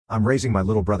I'm raising my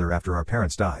little brother after our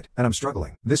parents died, and I'm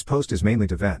struggling. This post is mainly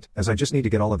to vent, as I just need to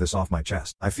get all of this off my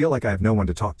chest. I feel like I have no one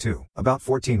to talk to. About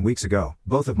 14 weeks ago,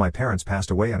 both of my parents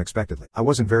passed away unexpectedly. I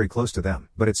wasn't very close to them,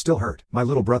 but it still hurt. My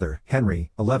little brother,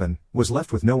 Henry, 11, was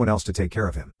left with no one else to take care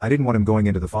of him. I didn't want him going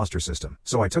into the foster system,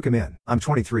 so I took him in. I'm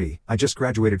 23, I just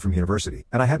graduated from university,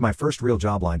 and I had my first real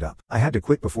job lined up. I had to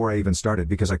quit before I even started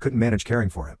because I couldn't manage caring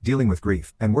for him, dealing with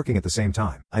grief, and working at the same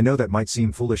time. I know that might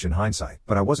seem foolish in hindsight,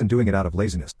 but I wasn't doing it out of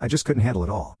laziness. I just couldn't handle it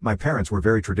all. My parents were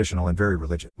very traditional and very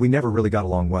religious. We never really got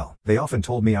along well. They often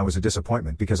told me I was a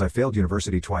disappointment because I failed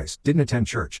university twice, didn't attend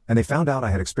church, and they found out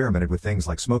I had experimented with things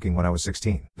like smoking when I was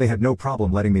 16. They had no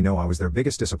problem letting me know I was their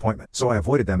biggest disappointment, so I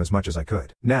avoided them as much as I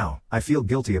could. Now, I feel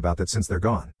guilty about that since they're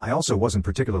gone. I also wasn't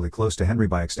particularly close to Henry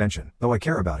by extension, though I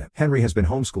care about him. Henry has been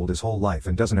homeschooled his whole life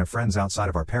and doesn't have friends outside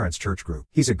of our parents' church group.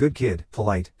 He's a good kid,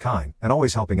 polite, kind, and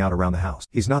always helping out around the house.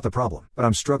 He's not the problem, but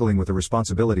I'm struggling with the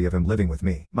responsibility of him living with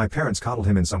me. My parents coddled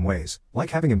him in some ways,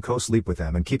 like having him co-sleep with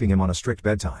them and keeping him on a strict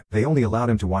bedtime. They only allowed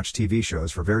him to watch TV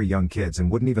shows for very young kids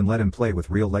and wouldn't even let him play with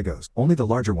real Legos, only the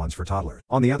larger ones for toddlers.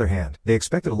 On the other hand, they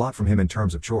expected a lot from him in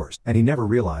terms of chores, and he never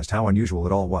realized how unusual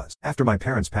it all was. After my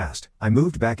parents passed, I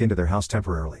moved back into their house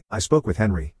temporarily. I spoke with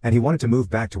Henry, and he wanted to move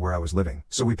back to where I was living,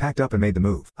 so we packed up and made the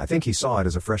move. I think he saw it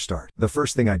as a fresh start. The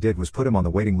first thing I did was put him on the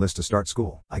waiting list to start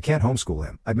school. I can't homeschool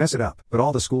him. I'd mess it up, but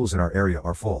all the schools in our area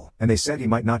are full, and they said he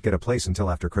might not get a place until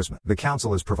after Christmas. The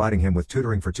council is providing him with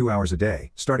tutoring for 2 hours a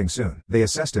day, starting soon. They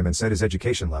assessed him and said his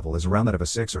education level is around that of a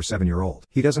 6 or 7-year-old.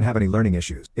 He doesn't have any learning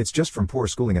issues. It's just from poor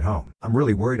schooling at home. I'm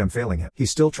really worried I'm failing him. He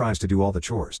still tries to do all the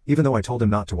chores, even though I told him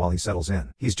not to while he settles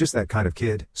in. He's just that kind of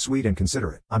kid, sweet and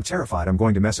considerate. I'm terrified I'm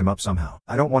going to mess him up somehow.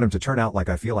 I don't want him to turn out like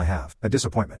I feel I have, a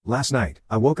disappointment. Last night,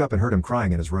 I woke up and heard him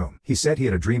crying in his room. He said he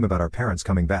had a dream about our parents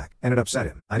coming back, and it upset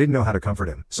him. I didn't know how to comfort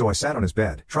him, so I sat on his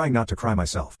bed, trying not to cry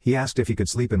myself. He asked if he could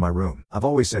sleep in my room. I've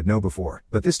always said no before,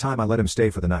 but this time I let him stay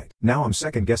for the night. Now I'm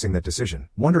second-guessing that decision,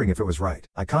 wondering if it was right.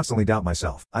 I constantly doubt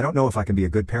myself. I don't know if I can be a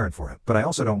good parent for him, but I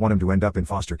also don't want him to end up in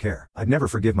foster care. I'd never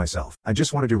forgive myself. I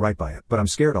just want to do right by him, but I'm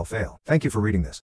scared I'll fail. Thank you for reading this.